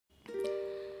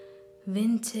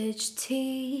Vintage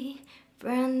tea,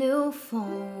 brand new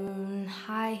phone,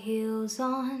 high heels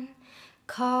on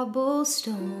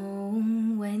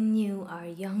cobblestone. When you are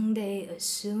young, they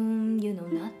assume you know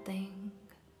nothing.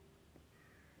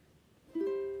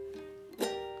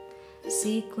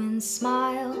 Sequin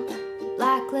smile,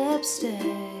 black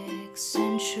lipstick,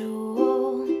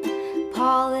 sensual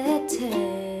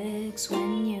politics.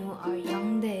 When you are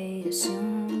young, they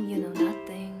assume you know nothing.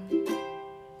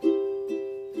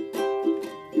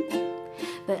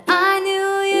 But I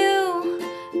knew you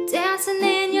dancing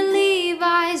in your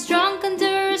Levi's, drunk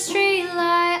under a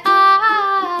streetlight.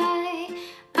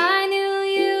 I knew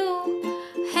you,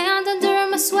 hand under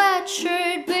my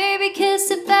sweatshirt, baby, kiss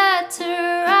it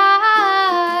better.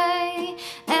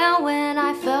 And when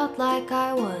I felt like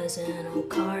I was an old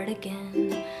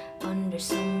cardigan under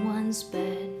someone's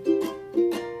bed,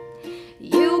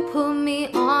 you put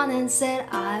me on and said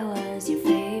I was your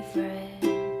favorite.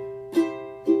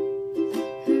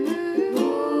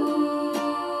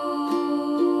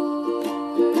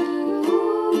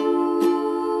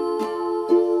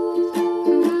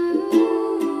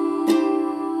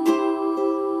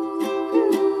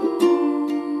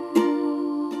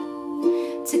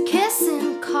 To kiss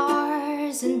in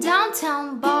cars and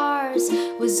downtown bars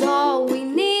was all we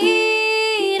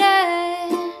needed.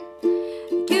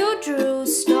 You drew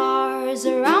stars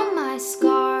around my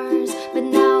scars, but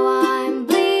now I'm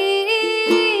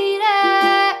bleeding.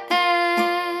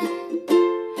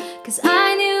 'Cause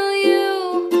I knew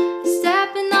you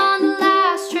stepping on the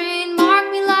last train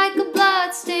marked me like a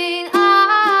bloodstain.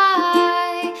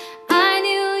 I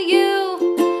knew you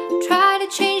tried to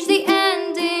change the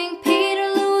ending,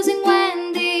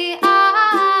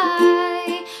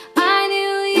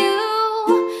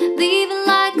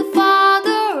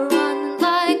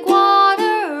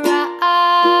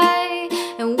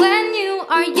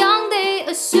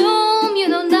 assume you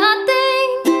know nothing.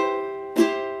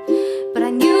 But I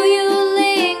knew you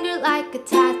lingered like a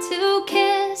tattoo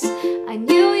kiss. I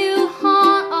knew you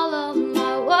haunt all of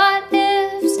my what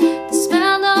ifs. The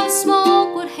smell of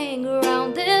smoke would hang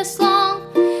around this long,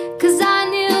 'cause I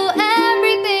knew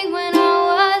everything when I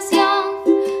was young.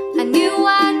 I knew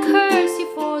I'd curse you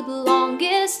for the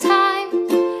longest time,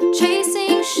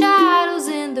 chasing shadows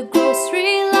in the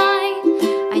grocery line.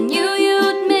 I knew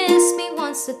you'd miss me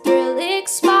once the thrill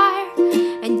expired,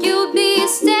 and you'd be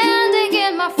standing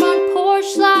in my front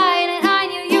porch light. And I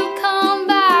knew you'd come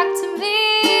back to me.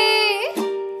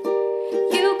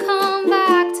 You come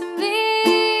back to me.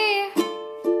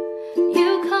 You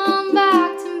come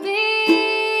back to me.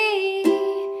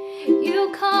 You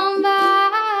come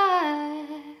back.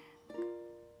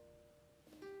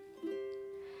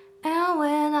 And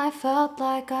when I felt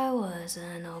like I was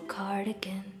an old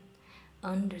cardigan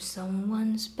under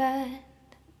someone's bed,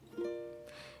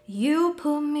 you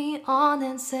put me on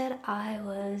and said I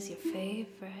was your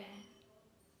favorite.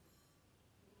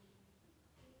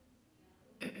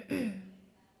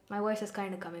 My voice is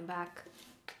kind of coming back,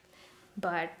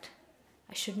 but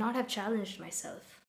I should not have challenged myself.